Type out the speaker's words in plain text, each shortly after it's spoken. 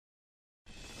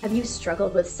Have you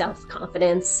struggled with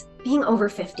self-confidence? Being over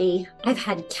 50, I've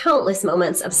had countless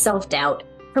moments of self-doubt,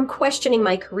 from questioning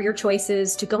my career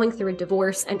choices to going through a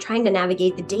divorce and trying to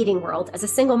navigate the dating world as a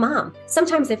single mom.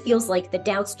 Sometimes it feels like the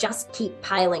doubts just keep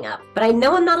piling up, but I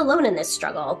know I'm not alone in this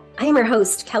struggle. I am your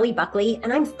host, Kelly Buckley,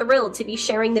 and I'm thrilled to be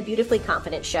sharing the Beautifully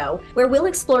Confident Show, where we'll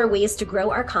explore ways to grow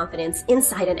our confidence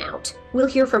inside and out. We'll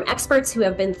hear from experts who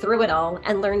have been through it all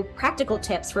and learn practical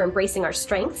tips for embracing our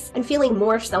strengths and feeling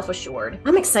more self-assured.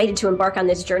 I'm excited to embark on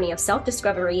this journey of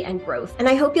self-discovery and growth, and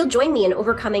I hope you'll join me in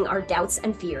overcoming our doubts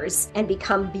and fears and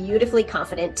become beautifully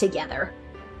confident together.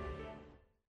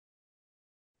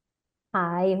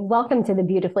 Hi, welcome to the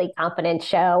Beautifully Confident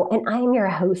Show, and I am your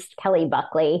host, Kelly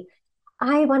Buckley.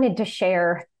 I wanted to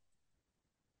share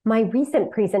my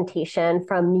recent presentation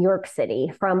from New York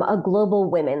City from a global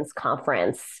women's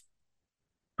conference.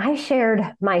 I shared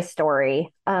my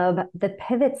story of the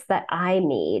pivots that I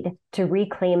made to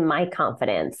reclaim my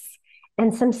confidence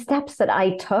and some steps that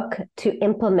I took to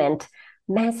implement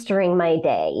mastering my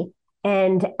day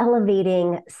and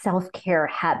elevating self-care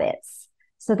habits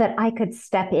so that I could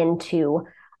step into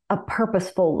a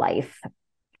purposeful life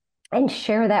and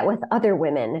share that with other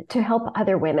women to help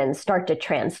other women start to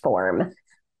transform.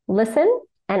 Listen,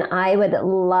 and I would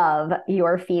love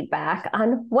your feedback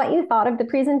on what you thought of the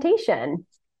presentation.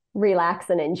 Relax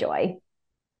and enjoy.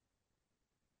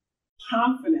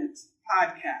 Confident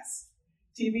Podcast,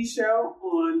 TV show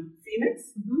on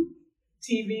Phoenix,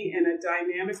 TV, and a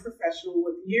dynamic professional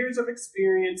with years of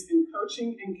experience in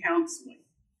coaching and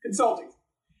consulting.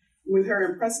 With her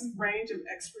impressive range of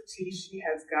expertise, she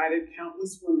has guided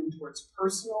countless women towards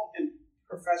personal and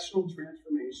professional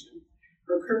transformation.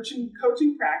 Her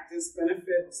coaching practice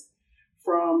benefits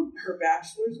from her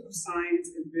Bachelor's of Science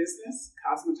in Business,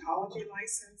 cosmetology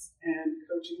license, and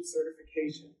coaching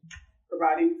certification,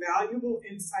 providing valuable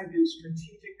insight and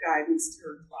strategic guidance to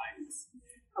her clients.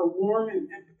 Her warm and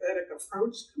empathetic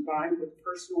approach, combined with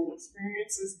personal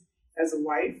experiences as a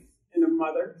wife and a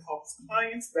mother, helps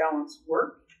clients balance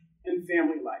work and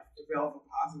family life, develop a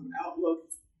positive outlook,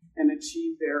 and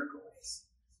achieve their goals.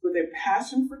 With a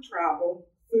passion for travel,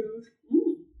 food,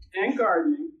 and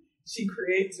gardening, she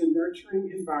creates a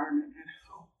nurturing environment at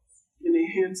home, in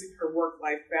enhancing her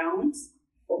work-life balance.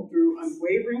 Through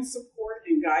unwavering support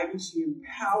and guidance, she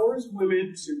empowers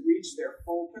women to reach their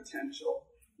full potential,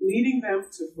 leading them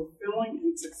to fulfilling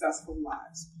and successful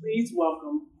lives. Please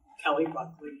welcome Kelly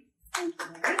Buckley. Thank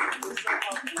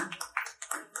you.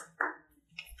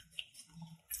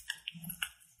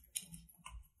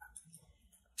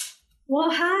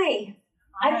 Well, hi.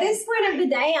 At this point of the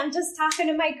day, I'm just talking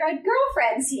to my good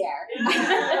girlfriends here.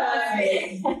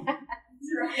 Right.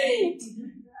 Right.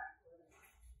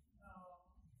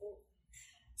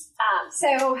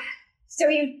 So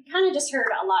you kind of just heard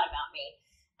a lot about me.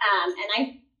 And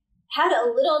I had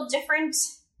a little different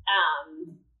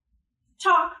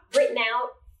talk written out,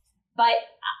 but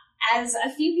as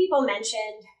a few people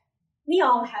mentioned, we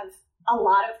all have a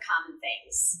lot of common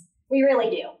things. We really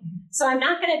do. So I'm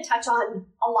not going to touch on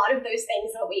a lot of those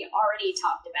things that we already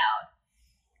talked about,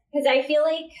 because I feel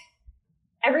like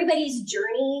everybody's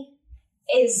journey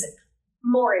is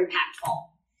more impactful.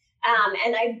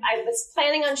 And I was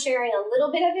planning on sharing a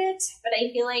little bit of it, but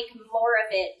I feel like more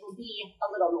of it will be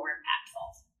a little more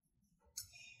impactful.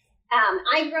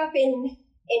 I grew up in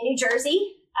New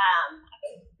Jersey,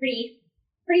 pretty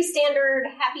standard,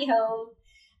 happy home.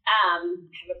 I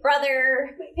have a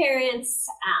brother, my parents.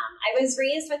 I was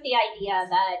raised with the idea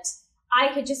that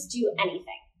I could just do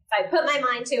anything. If I put my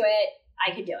mind to it,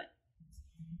 I could do it.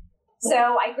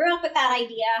 So I grew up with that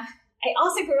idea. I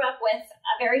also grew up with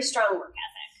a very strong work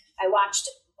ethic. I watched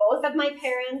both of my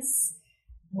parents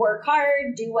work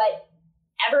hard, do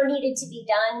whatever needed to be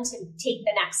done to take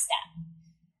the next step.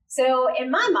 So in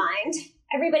my mind,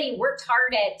 everybody worked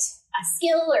hard at a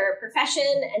skill or a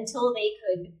profession until they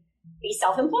could be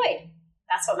self-employed.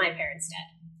 That's what my parents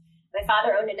did. My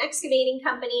father owned an excavating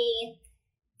company,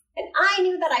 and I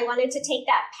knew that I wanted to take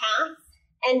that path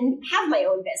and have my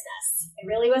own business. I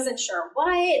really wasn't sure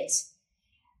what,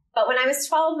 but when I was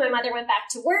 12, my mother went back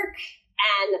to work,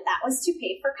 and that was to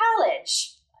pay for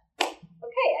college.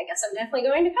 Okay, I guess I'm definitely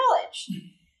going to college.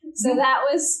 So that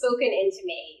was spoken into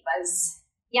me, was,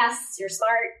 yes, you're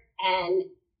smart. And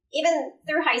even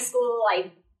through high school,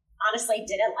 I honestly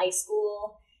didn't like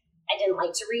school. I didn't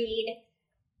like to read,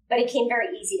 but it came very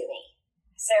easy to me.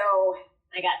 So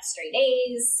I got straight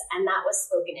A's, and that was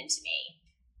spoken into me.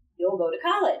 You'll go to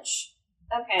college.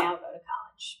 Okay, I'll go to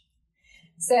college.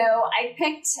 So I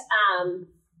picked,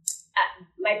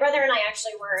 my brother and I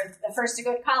actually were the first to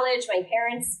go to college. My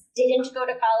parents didn't go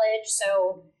to college,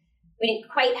 so we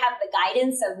didn't quite have the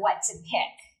guidance of what to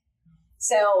pick.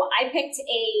 So I picked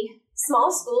a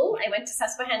small school. I went to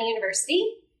Susquehanna University,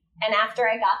 and after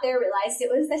I got there, realized it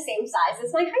was the same size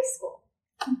as my high school.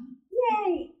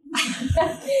 Yay!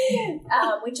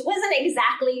 Which wasn't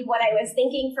exactly what I was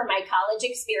thinking for my college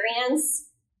experience.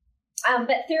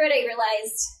 But through it, I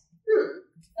realized,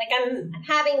 like I'm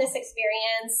having this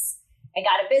experience. I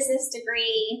got a business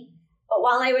degree, but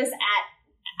while I was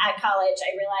at college,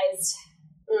 I realized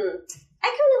I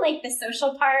kind of like the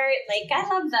social part. Like I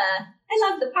love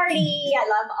the party. I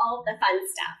love all the fun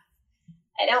stuff.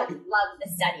 I don't love the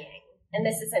studying, and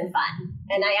this isn't fun.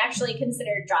 And I actually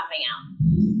considered dropping out.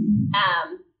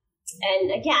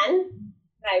 And again,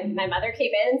 my mother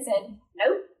came in and said,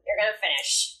 "Nope, you're going to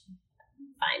finish."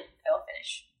 Fine, I will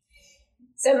finish.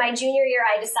 So my junior year,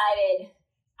 I decided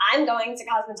I'm going to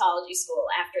cosmetology school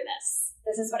after this.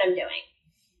 This is what I'm doing.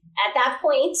 At that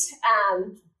point,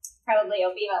 probably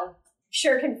I'll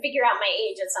sure can figure out my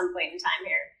age at some point in time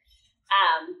here.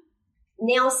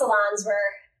 Nail salons were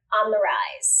on the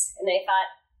rise, and I thought,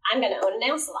 I'm going to own a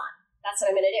nail salon. That's what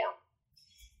I'm going to do.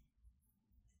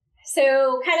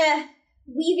 So kind of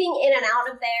weaving in and out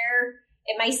of there,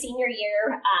 in my senior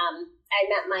year, I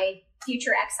met my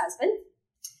future ex-husband.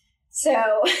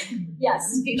 So,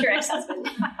 yes, future ex-husband.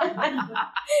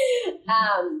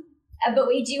 But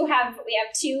we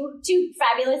have two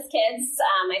fabulous kids.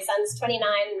 My son's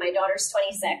 29, my daughter's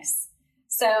 26.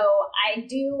 So I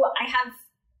have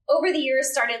over the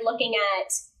years started looking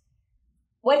at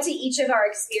what do each of our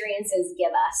experiences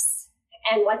give us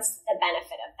and what's the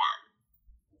benefit of them.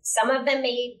 Some of them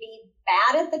may be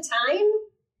bad at the time,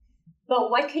 but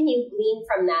what can you glean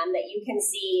from them that you can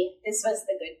see this was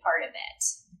the good part of it?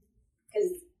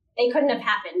 Because they couldn't have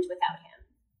happened without him.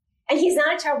 And he's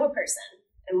not a terrible person.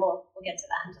 And we'll get to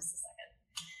that in just a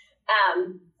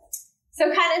second.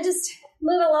 So kind of just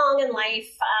move along in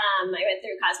life. I went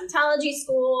through cosmetology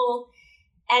school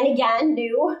and again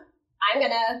knew I'm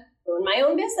going to own my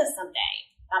own business someday.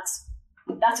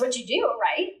 That's what you do,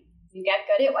 right? You get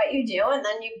good at what you do and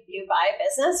then you buy a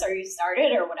business or you start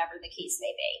it or whatever the case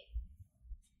may be.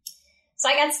 So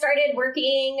I got started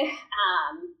working,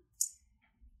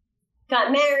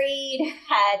 got married,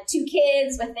 had 2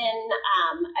 kids within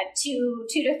a 2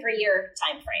 to 3 year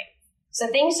time frame. So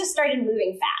things just started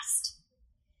moving fast,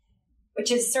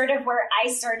 which is sort of where I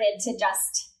started to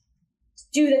just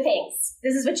do the things.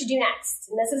 This is what you do next,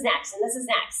 and this is next, and this is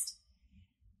next.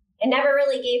 I never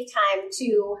really gave time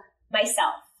to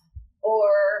myself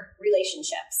or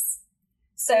relationships.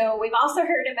 So we've also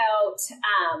heard about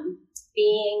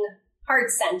being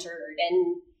heart-centered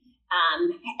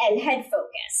and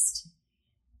head-focused.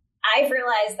 I've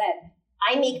realized that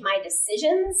I make my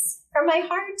decisions from my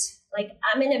heart. Like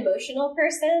I'm an emotional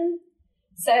person,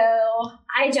 so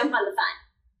I jump on the fun.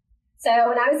 So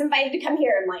when I was invited to come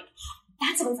here, I'm like,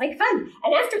 that sounds like fun.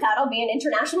 And after that, I'll be an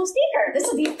international speaker. This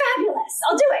will be fabulous.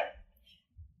 I'll do it.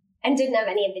 And didn't have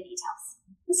any of the details.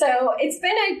 So it's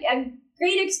been a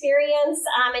great experience.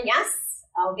 And yes,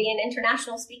 I'll be an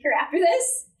international speaker after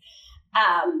this.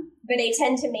 But I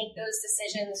tend to make those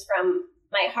decisions from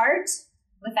my heart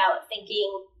without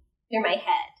thinking through my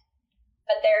head.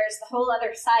 But there's the whole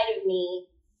other side of me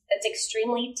that's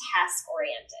extremely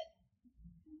task-oriented,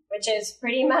 which is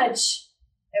pretty much,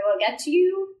 I will get to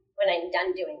you when I'm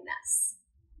done doing this.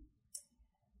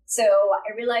 So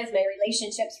I realized my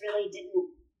relationships really didn't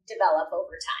develop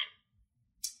over time.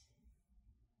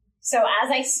 So as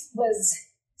I was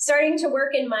starting to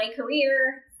work in my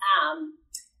career,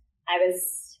 I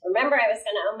was going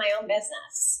to own my own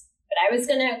business, but I was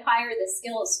going to acquire the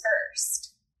skills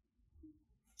first.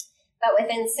 But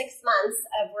within 6 months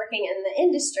of working in the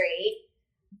industry,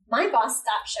 my boss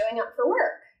stopped showing up for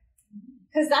work.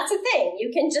 Because that's a thing. You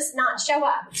can just not show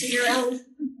up to your own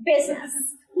business.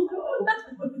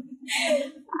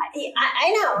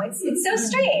 I know, it's so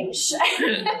strange.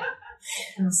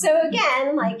 So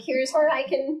again, like here's where I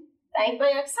can thank my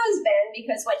ex-husband,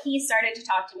 because what he started to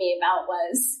talk to me about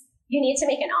was, you need to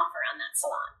make an offer on that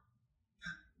salon.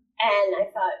 And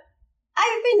I thought,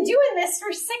 I've been doing this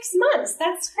for 6 months.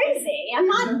 That's crazy.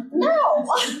 No.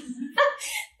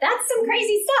 That's some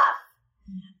crazy stuff.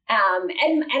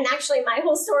 And actually my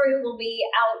whole story will be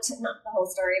out, not the whole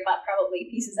story, but probably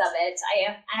pieces of it.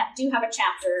 I do have a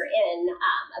chapter in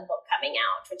a book coming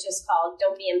out, which is called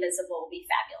Don't Be Invisible, Be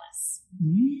Fabulous.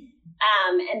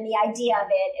 And the idea of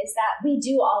it is that we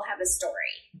do all have a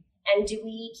story. And do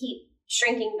we keep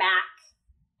shrinking back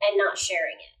and not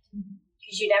sharing it?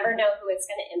 Because you never know who it's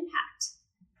going to impact.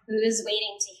 Who is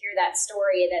waiting to hear that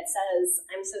story that says,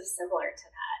 I'm so similar to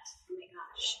that. Oh my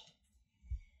gosh.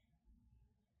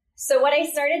 So what I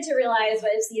started to realize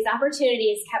was these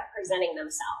opportunities kept presenting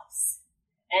themselves.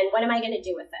 And what am I going to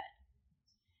do with it?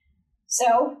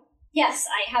 So, yes,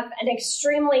 I have an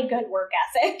extremely good work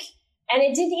ethic. And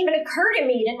it didn't even occur to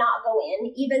me to not go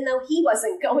in, even though he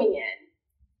wasn't going in.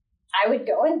 I would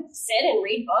go and sit and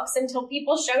read books until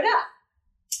people showed up.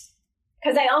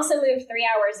 Because I also moved 3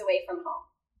 hours away from home.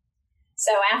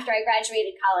 So after I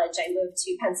graduated college, I moved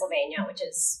to Pennsylvania, which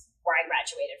is where I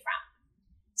graduated from.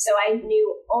 So I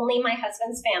knew only my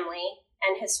husband's family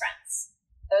and his friends.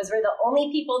 Those were the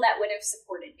only people that would have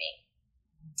supported me.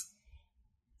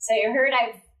 So you heard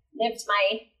I've lived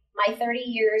my 30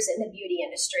 years in the beauty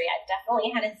industry. I've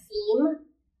definitely had a theme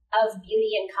of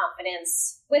beauty and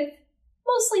confidence with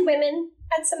mostly women,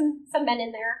 had some men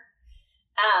in there.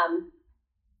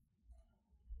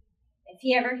 If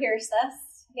he ever hears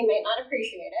this, he might not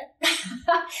appreciate it.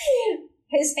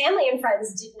 His family and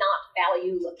friends did not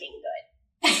value looking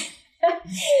good.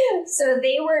 So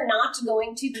they were not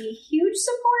going to be huge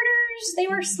supporters. They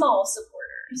were small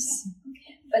supporters.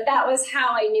 But that was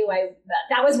how I knew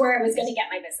that was where I was going to get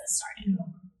my business started.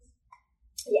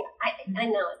 Yeah, I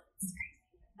know it's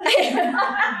crazy.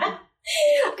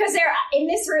 Because in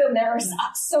this room, there are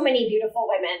so many beautiful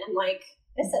women. I'm like,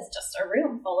 this is just a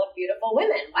room full of beautiful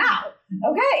women. Wow.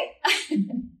 Okay.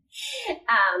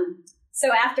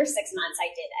 So after 6 months,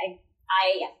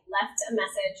 I left a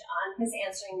message on his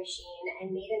answering machine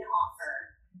and made an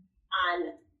offer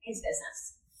on his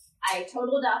business. I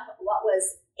totaled up what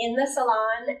was in the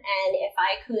salon, and if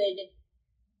I could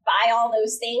buy all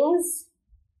those things,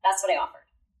 that's what I offered.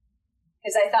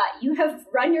 Because I thought, you have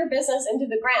run your business into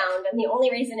the ground, and the only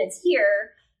reason it's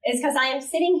here is because I am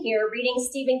sitting here reading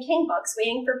Stephen King books,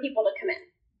 waiting for people to come in.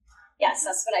 Yes,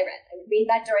 that's what I read. I would read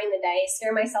that during the day,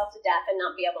 scare myself to death, and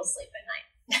not be able to sleep at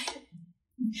night.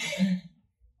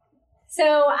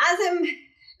 So as I'm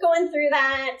going through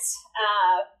that,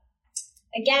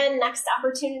 again, next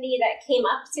opportunity that came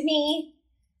up to me.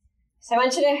 So I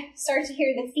want you to start to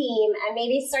hear the theme and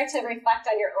maybe start to reflect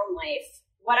on your own life.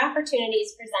 What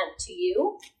opportunities present to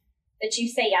you that you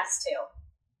say yes to?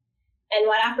 And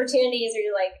what opportunities are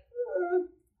you like,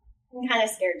 I'm kind of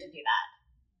scared to do that.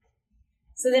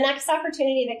 So the next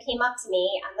opportunity that came up to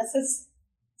me, and this is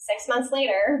 6 months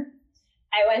later,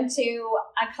 I went to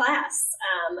a class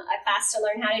to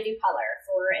learn how to do color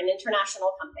for an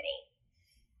international company.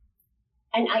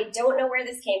 And I don't know where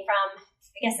this came from.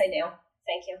 I guess I do.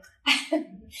 Thank you.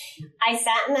 I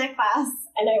sat in that class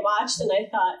and I watched and I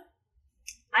thought,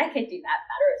 I could do that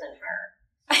better than her.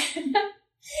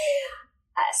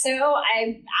 So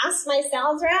I asked my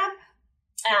sales rep,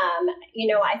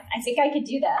 I think I could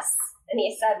do this. And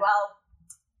he said, well,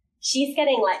 she's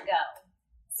getting let go.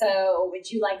 So would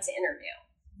you like to interview?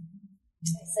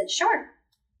 I said, sure.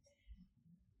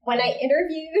 When I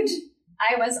interviewed,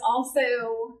 I was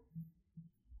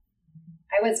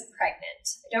pregnant.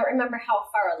 I don't remember how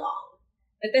far along,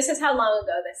 but this is how long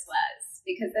ago this was,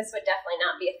 because this would definitely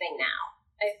not be a thing now.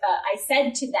 I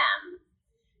said to them,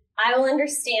 I will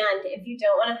understand if you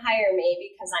don't want to hire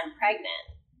me because I'm pregnant.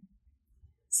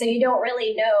 So you don't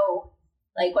really know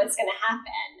what's going to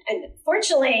happen. And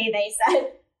fortunately they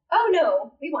said, oh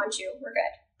no, we want you. We're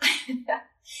good.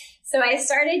 So I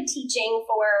started teaching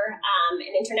for an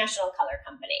international color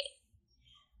company.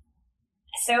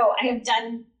 So I have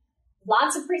done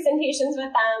lots of presentations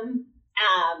with them,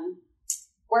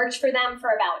 worked for them for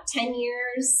about 10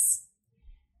 years.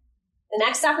 The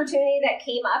next opportunity that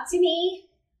came up to me,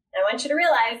 I want you to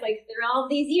realize, through all of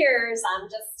these years, I'm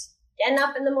just getting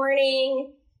up in the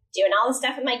morning, doing all the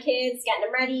stuff with my kids, getting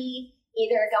them ready,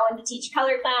 either going to teach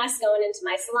color class, going into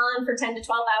my salon for 10 to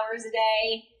 12 hours a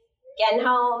day, getting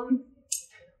home,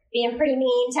 being pretty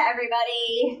mean to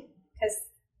everybody, because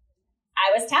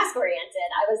I was task-oriented.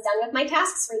 I was done with my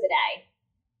tasks for the day.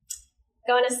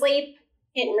 Going to sleep,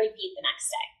 hit and repeat the next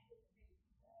day.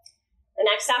 The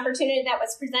next opportunity that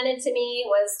was presented to me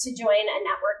was to join a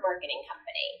network marketing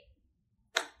company.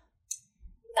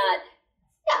 Thought,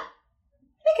 yeah,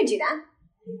 I could do that.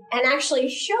 And actually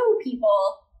show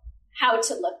people how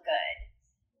to look good.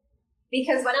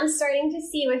 Because what I'm starting to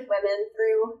see with women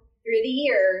through the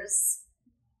years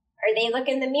are they look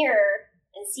in the mirror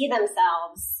and see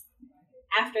themselves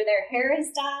after their hair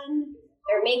is done,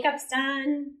 their makeup's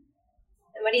done.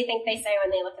 And what do you think they say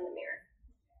when they look in the mirror?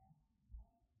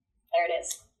 There it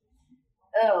is.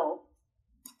 Oh.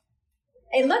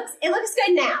 It looks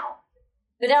good now,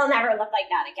 but it'll never look like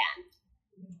that again.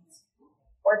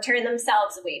 Or turn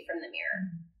themselves away from the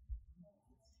mirror.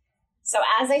 So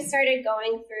as I started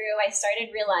going through, I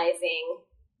started realizing,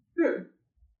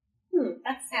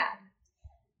 that's sad.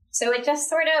 So it just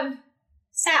sort of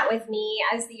sat with me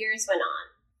as the years went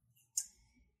on.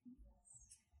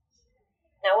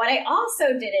 Now, what I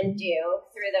also didn't do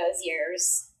through those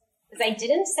years is I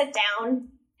didn't sit down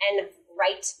and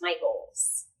write my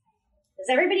goals. Does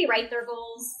everybody write their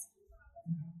goals?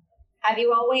 Have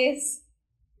you always?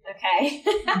 Okay.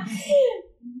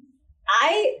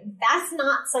 That's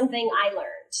not something I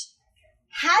learned.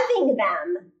 Having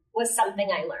them was something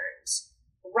I learned.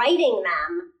 Writing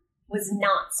them was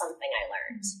not something I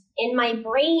learned. In my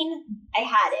brain, I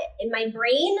had it. In my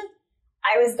brain,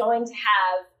 I was going to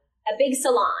have a big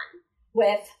salon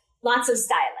with lots of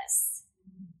stylists,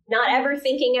 not ever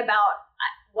thinking about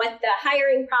what the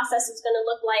hiring process was going to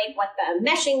look like, what the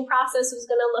meshing process was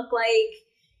going to look like.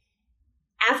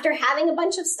 After having a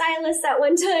bunch of stylists at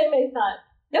one time, I thought,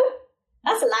 nope,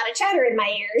 that's a lot of chatter in my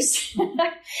ears.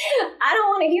 I don't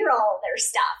want to hear all of their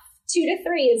stuff. 2 to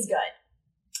 3 is good.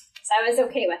 So I was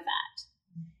okay with that.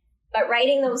 But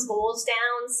writing those goals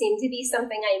down seemed to be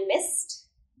something I missed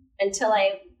until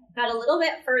I got a little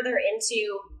bit further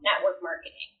into network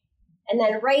marketing. And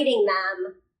then writing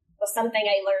them was something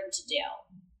I learned to do.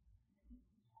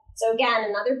 So again,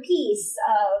 another piece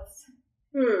of,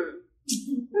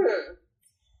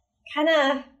 kind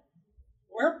of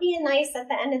not being nice at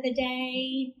the end of the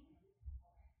day,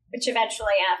 which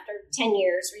eventually after 10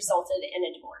 years resulted in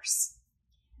a divorce,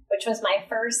 which was my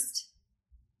first,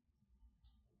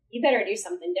 you better do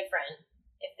something different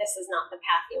if this is not the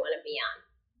path you want to be on.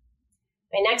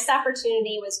 My next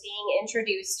opportunity was being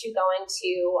introduced to going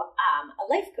to a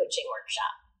life coaching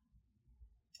workshop.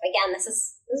 Again, this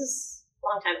is a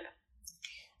long time ago.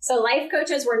 So life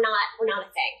coaches were not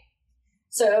a thing.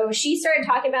 So she started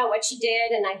talking about what she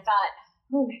did, and I thought,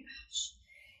 oh my gosh.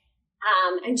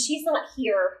 And she's not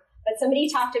here, but somebody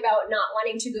talked about not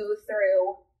wanting to go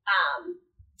through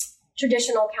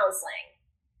traditional counseling.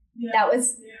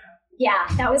 Yeah.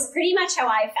 That was pretty much how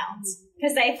I felt,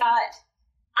 because I thought,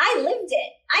 I lived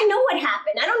it. I know what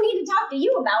happened. I don't need to talk to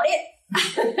you about it.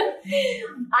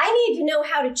 I need to know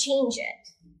how to change it.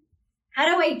 How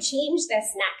do I change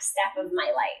this next step of my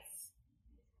life?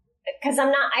 Because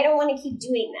I don't want to keep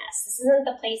doing this. This isn't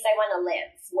the place I want to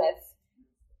live with.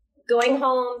 Going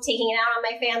home, taking it out on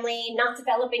my family, not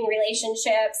developing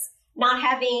relationships, not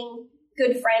having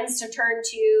good friends to turn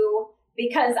to,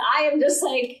 because I am just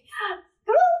like,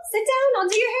 come on, sit down, I'll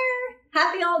do your hair,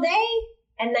 happy all day,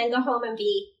 and then go home and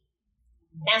be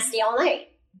nasty all night.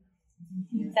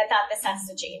 I thought this has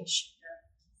to change.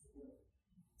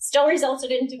 Still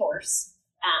resulted in divorce.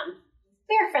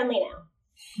 We are friendly now.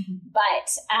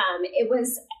 But it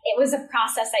was a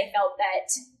process I felt that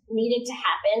needed to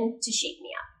happen to shake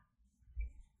me up.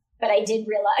 But I did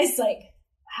realize, like,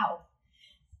 wow,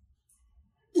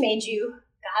 made you,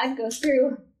 God,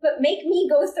 make me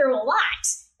go through a lot.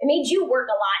 It made you work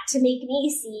a lot to make me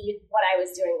see what I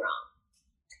was doing wrong.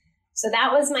 So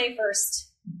that was my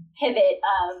first pivot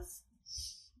of,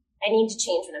 I need to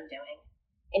change what I'm doing.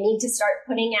 I need to start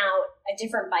putting out a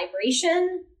different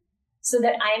vibration so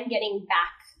that I am getting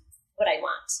back what I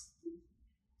want.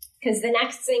 Because the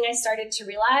next thing I started to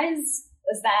realize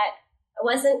was that I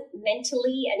wasn't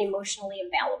mentally and emotionally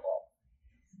available.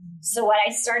 So what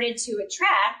I started to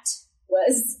attract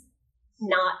was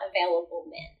not available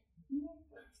men.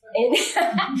 In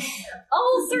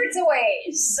all sorts of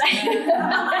ways.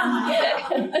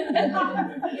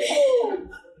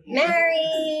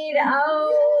 Married,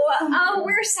 oh,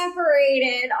 we're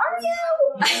separated, are you?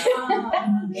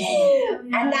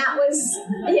 And that was,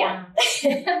 yeah.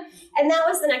 And that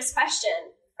was the next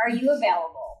question. Are you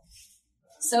available?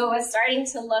 So I was starting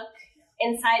to look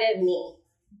inside of me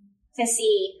to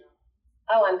see,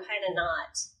 oh, I'm kind of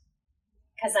not,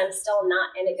 because I'm still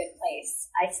not in a good place.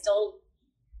 I still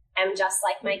am just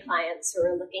like my clients who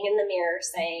are looking in the mirror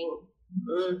saying,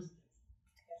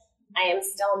 I am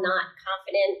still not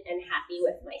confident and happy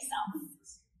with myself.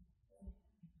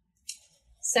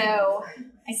 So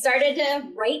I started to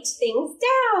write things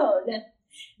down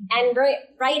and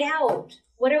write out,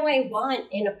 what do I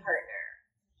want in a partner?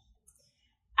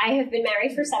 I have been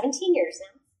married for 17 years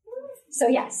now. So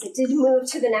yes, it did move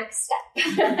to the next step.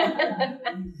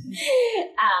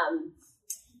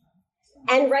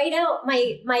 And write out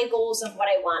my goals of what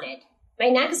I wanted. My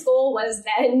next goal was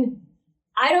then,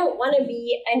 I don't want to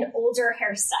be an older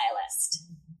hairstylist.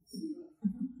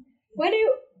 What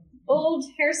do old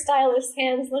hairstylist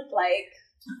hands look like?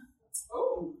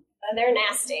 Oh, they're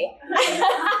nasty.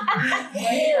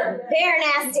 They're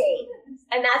nasty.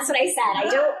 And that's what I said.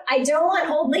 I don't want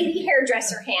old lady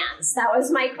hairdresser hands. That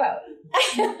was my quote.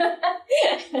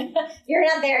 You're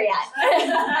not there yet.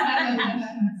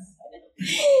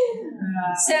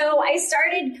 So I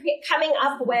started coming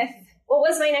up with, what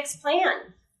was my next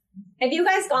plan? Have you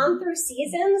guys gone through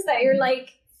seasons that you're like,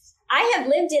 I have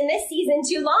lived in this season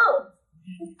too long.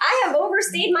 I have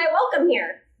overstayed my welcome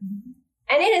here.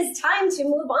 And it is time to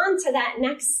move on to that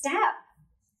next step.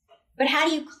 But how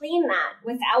do you claim that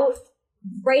without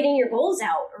writing your goals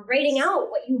out or writing out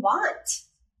what you want?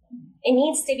 It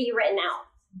needs to be written out.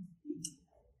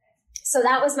 So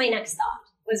that was my next thought,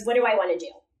 was what do I want to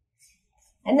do?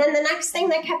 And then the next thing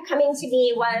that kept coming to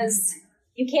me was,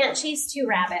 you can't chase two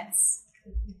rabbits.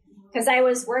 Because I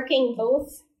was working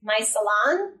both my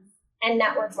salon and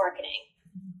network marketing.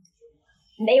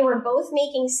 They were both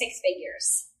making six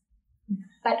figures.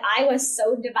 But I was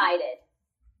so divided.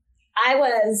 I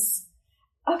was,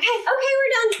 okay,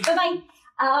 we're done. Bye-bye.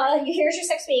 Here's your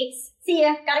 6 weeks. See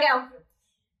ya. Gotta go.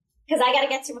 Because I gotta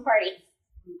get to a party.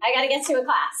 I gotta get to a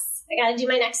class. I gotta do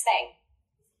my next thing.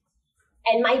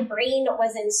 And my brain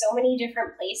was in so many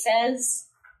different places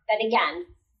that, again,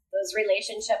 those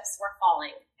relationships were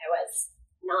falling. I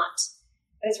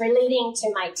was relating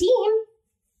to my team,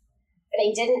 but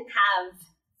I didn't have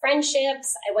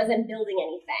friendships. I wasn't building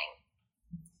anything.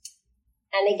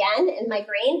 And again, in my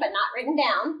brain, but not written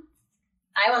down,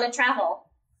 I want to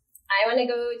travel. I want to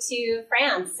go to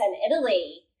France and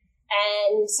Italy,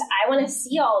 and I want to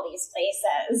see all these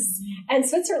places, and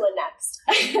Switzerland next.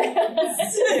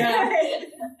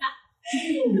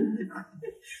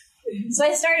 So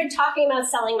I started talking about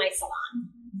selling my salon.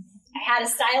 I had a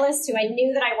stylist who I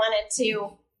knew that I wanted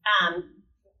to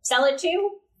sell it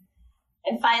to,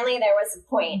 and finally there was a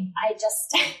point. I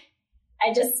just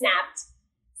snapped.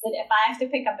 Said, if I have to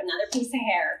pick up another piece of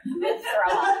hair, I'm going to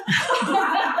throw up.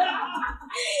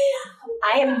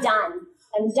 I am done.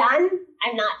 I'm done.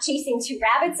 I'm not chasing two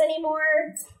rabbits anymore.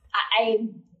 I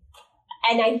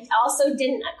also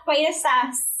didn't quite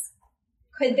assess,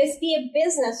 could this be a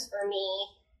business for me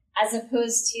as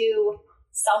opposed to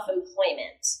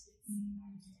self-employment?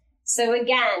 So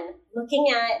again,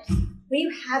 looking at what you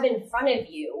have in front of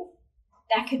you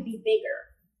that could be bigger.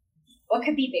 What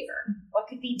could be bigger? What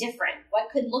could be different? What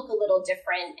could look a little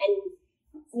different and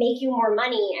make you more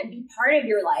money and be part of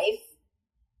your life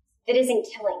that isn't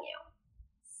killing you?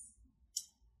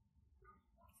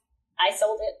 I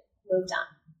sold it, moved on.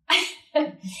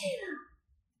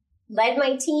 Led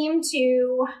my team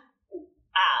to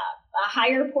a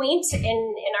higher point in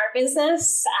our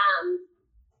business.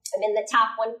 I'm in the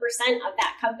top 1% of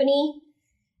that company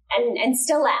and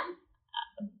still am.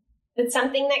 But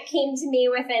something that came to me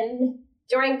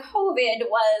during COVID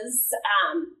was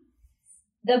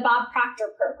the Bob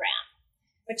Proctor program,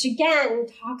 which again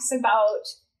talks about,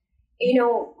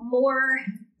 more,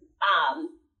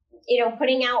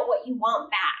 putting out what you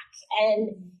want back. And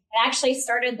it actually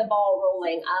started the ball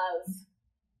rolling of,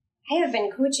 I have been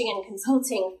coaching and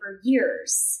consulting for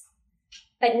years,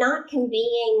 but not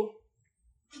conveying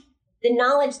the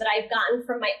knowledge that I've gotten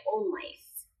from my own life.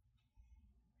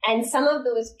 And some of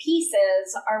those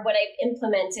pieces are what I've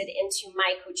implemented into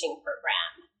my coaching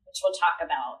program, which we'll talk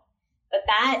about. But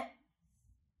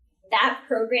that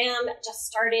program just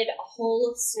started a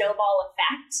whole snowball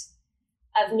effect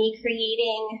of me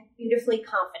creating Beautifully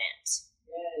Confident,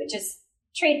 which is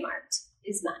trademarked,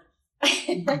 is mine.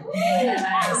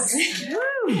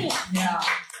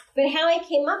 But how I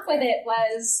came up with it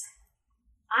was,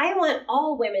 I want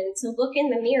all women to look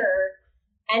in the mirror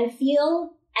and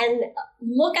feel and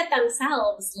look at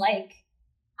themselves like,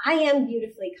 I am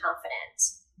beautifully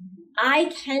confident. I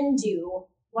can do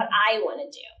what I want to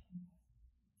do.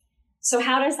 So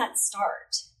how does that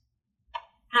start?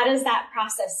 How does that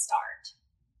process start?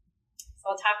 So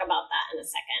I'll talk about that in a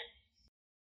second.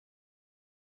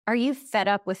 Are you fed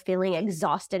up with feeling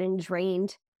exhausted and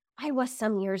drained? I was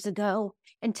some years ago,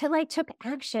 until I took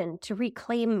action to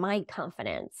reclaim my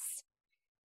confidence.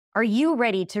 Are you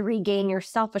ready to regain your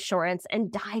self-assurance and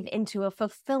dive into a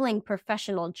fulfilling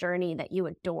professional journey that you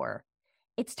adore?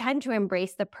 It's time to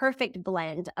embrace the perfect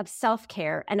blend of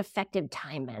self-care and effective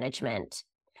time management.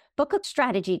 Book a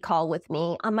strategy call with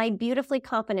me on my Beautifully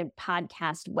Confident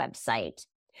podcast website,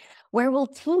 where we'll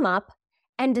team up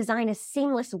and design a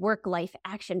seamless work-life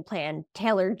action plan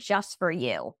tailored just for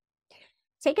you.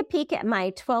 Take a peek at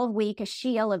my 12-week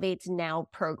She Elevates Now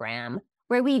program,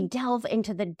 where we delve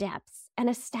into the depths and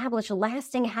establish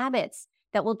lasting habits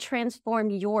that will transform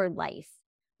your life.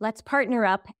 Let's partner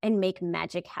up and make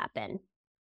magic happen.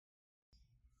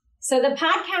 So the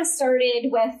podcast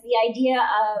started with the idea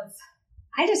of,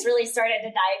 I just really started to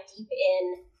dive deep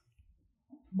in,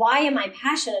 why am I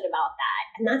passionate about that?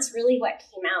 And that's really what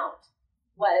came out,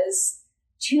 was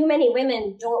too many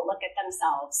women don't look at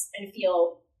themselves and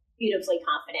feel beautifully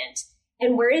confident.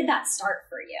 And where did that start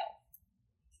for you?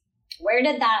 Where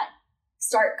did that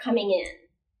start coming in?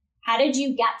 How did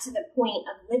you get to the point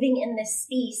of living in this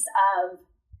space of,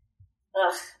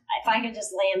 ugh, if I could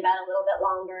just lay in bed a little bit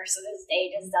longer so this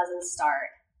day just doesn't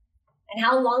start. And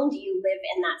how long do you live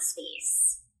in that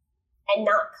space and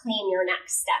not claim your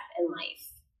next step in life?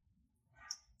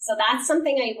 So that's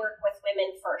something I work with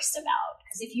women first about.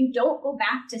 Because if you don't go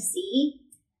back to see,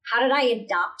 how did I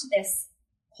adopt this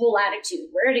whole attitude?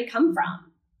 Where did it come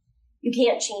from? You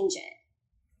can't change it.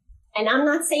 And I'm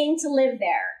not saying to live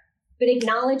there, but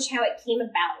acknowledge how it came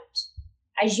about.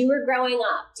 As you were growing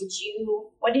up,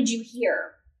 what did you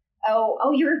hear?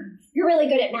 Oh, you're really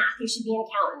good at math. You should be an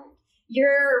accountant.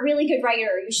 You're a really good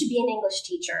writer. You should be an English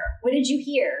teacher. What did you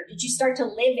hear? Did you start to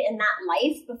live in that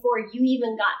life before you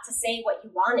even got to say what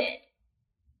you wanted?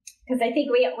 Because I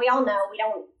think we all know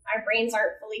our brains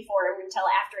aren't fully formed until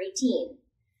after 18.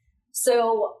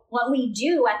 So what we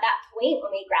do at that point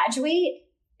when we graduate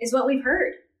is what we've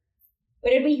heard.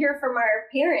 What did we hear from our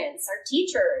parents, our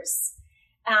teachers?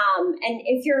 And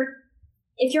if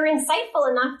you're insightful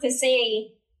enough to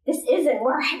say, this isn't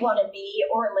where I want to be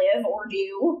or live or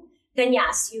do, then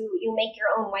yes, you make your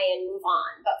own way and move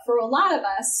on. But for a lot of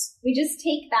us, we just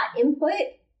take that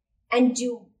input and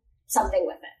do something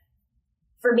with it.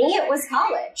 For me, it was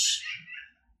college.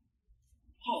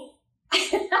 Hey.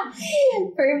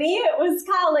 For me, it was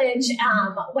college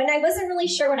when I wasn't really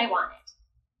sure what I wanted.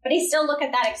 But I still look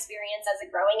at that experience as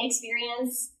a growing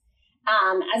experience,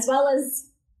 as well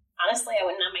as, honestly, I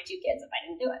wouldn't have my 2 kids if I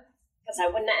didn't do it, because I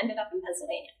wouldn't have ended up in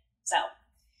Pennsylvania. So,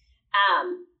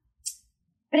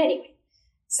 but anyway,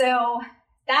 so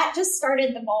that just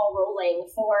started the ball rolling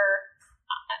for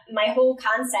my whole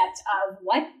concept of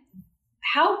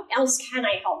how else can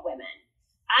I help women?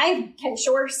 I can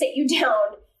sure sit you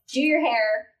down, do your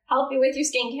hair, help you with your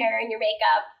skincare and your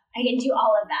makeup. I can do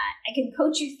all of that. I can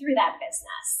coach you through that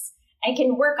business. I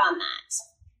can work on that.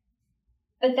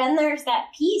 But then there's that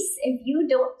piece. If you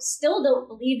still don't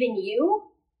believe in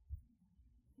you,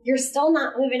 you're still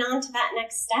not moving on to that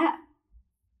next step.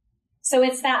 So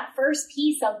it's that first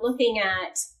piece of looking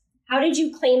at, how did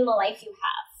you claim the life you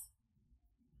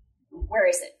have? Where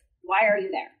is it? Why are you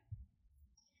there?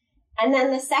 And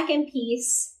then the second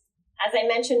piece, as I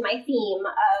mentioned, my theme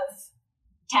of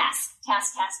task.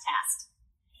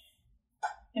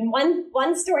 And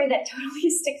one story that totally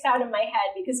sticks out in my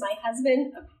head, because my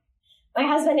husband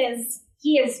is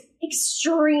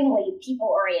extremely people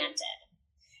oriented.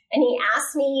 And he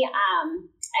asked me,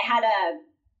 I had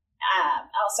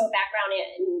also a background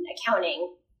in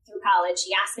accounting through college.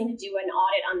 He asked me to do an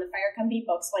audit on the fire company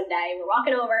books one day. We're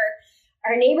walking over,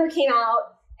 our neighbor came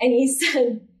out and he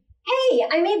said, "Hey,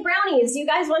 I made brownies. You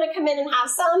guys want to come in and have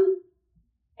some?"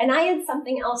 And I had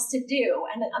something else to do.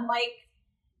 And I'm like,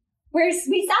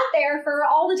 we sat there for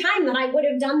all the time that I would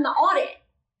have done the audit.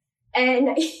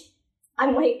 And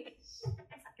I'm like,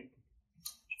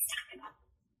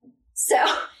 so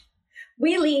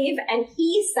we leave, and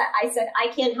I said, "I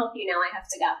can't help you now. I have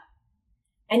to go."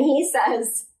 And he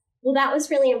says, "Well, that was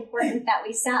really important that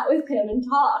we sat with him and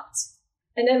talked."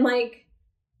 And I'm like,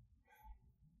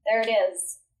 there it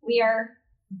is.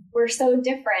 We're so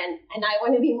different, and I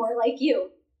want to be more like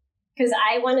you, because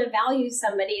I want to value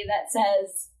somebody that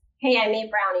says, "Hey, I made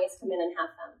brownies. Come in and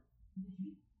have them."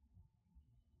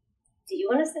 Do you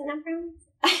want to sit and have brownies?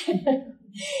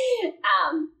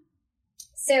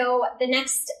 So the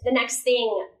next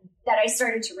thing that I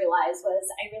started to realize was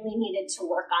I really needed to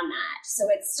work on that. So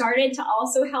it started to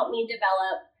also help me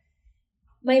develop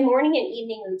my morning and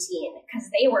evening routine, because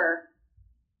they were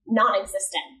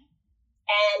non-existent.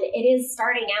 And it is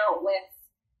starting out with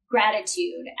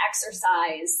gratitude,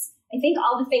 exercise, I think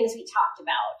all the things we talked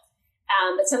about.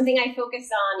 But something I focus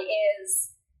on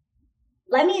is,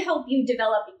 let me help you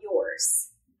develop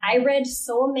yours. I read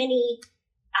so many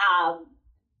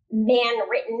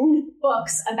man-written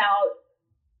books about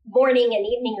morning and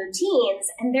evening routines,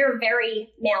 and they're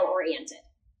very male-oriented.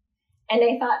 And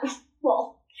I thought,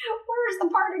 well, where's the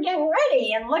part of getting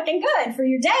ready and looking good for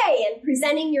your day and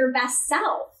presenting your best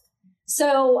self?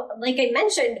 So, like I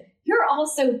mentioned, you're all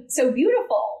so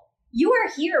beautiful. You are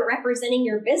here representing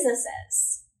your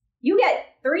businesses. You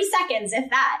get 3 seconds, if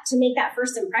that, to make that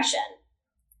first impression.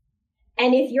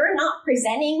 And if you're not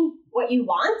presenting what you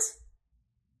want,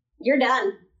 you're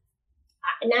done.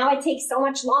 Now it takes so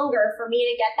much longer for me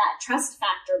to get that trust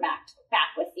factor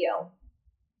back with you.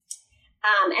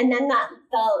 And then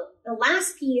the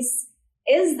last piece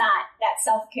is that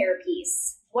self-care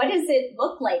piece. What does it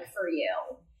look like for you?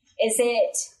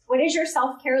 What does your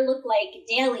self-care look like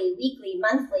daily, weekly,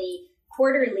 monthly,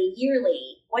 quarterly,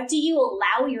 yearly? What do you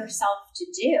allow yourself to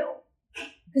do?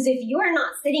 Because if you are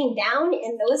not sitting down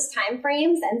in those time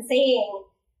frames and saying,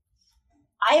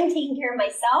 I am taking care of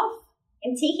myself,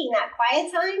 I'm taking that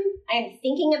quiet time, I'm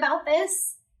thinking about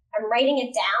this, I'm writing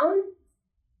it down.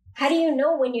 How do you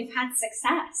know when you've had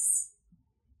success?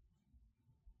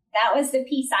 That was the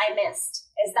piece I missed,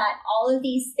 is that all of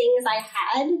these things I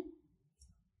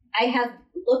have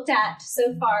looked at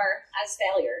so far as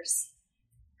failures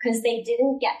because they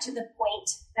didn't get to the point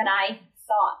that I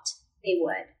thought they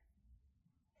would.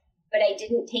 But I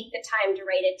didn't take the time to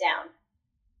write it down.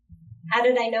 How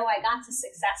did I know I got to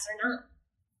success or not?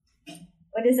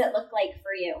 What does it look like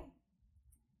for you?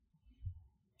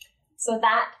 So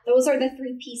those are the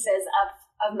three pieces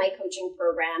of my coaching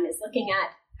program, is looking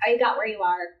at how you got where you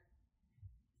are,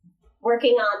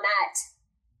 working on that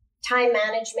time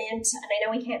management. And I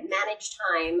know we can't manage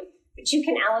time, but you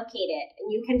can allocate it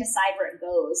and you can decide where it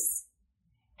goes.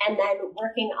 And then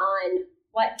working on,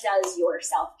 what does your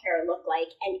self-care look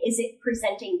like? And is it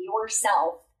presenting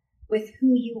yourself with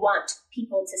who you want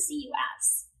people to see you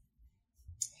as?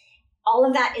 All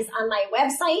of that is on my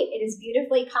website. It is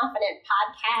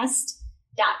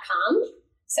beautifullyconfidentpodcast.com.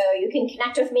 So you can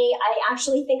connect with me. I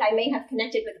actually think I may have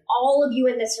connected with all of you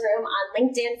in this room on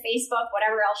LinkedIn, Facebook,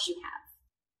 whatever else you have.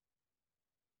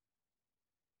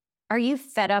 Are you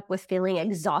fed up with feeling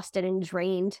exhausted and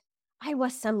drained? I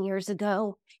was some years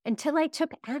ago, until I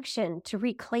took action to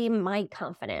reclaim my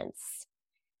confidence.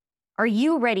 Are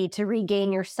you ready to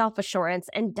regain your self-assurance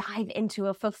and dive into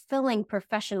a fulfilling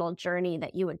professional journey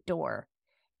that you adore?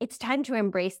 It's time to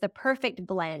embrace the perfect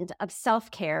blend of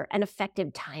self-care and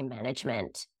effective time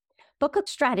management. Book a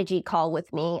strategy call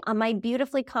with me on my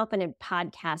Beautifully Confident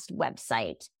podcast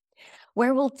website,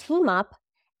 where we'll team up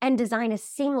and design a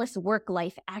seamless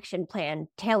work-life action plan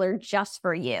tailored just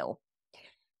for you.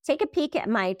 Take a peek at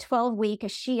my 12-week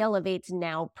She Elevates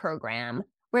Now program,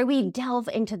 where we delve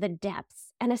into the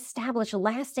depths and establish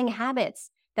lasting habits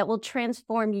that will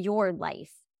transform your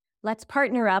life. Let's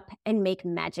partner up and make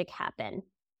magic happen.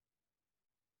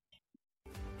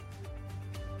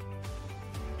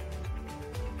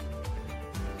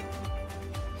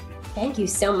 Thank you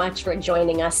so much for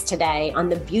joining us today on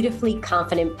the Beautifully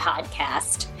Confident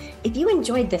podcast. If you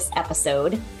enjoyed this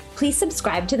episode, please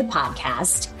subscribe to the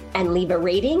podcast and leave a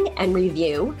rating and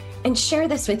review, and share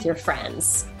this with your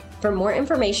friends. For more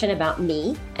information about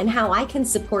me and how I can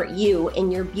support you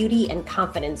in your beauty and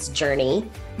confidence journey,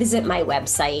 visit my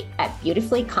website at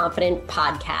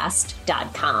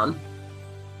beautifullyconfidentpodcast.com.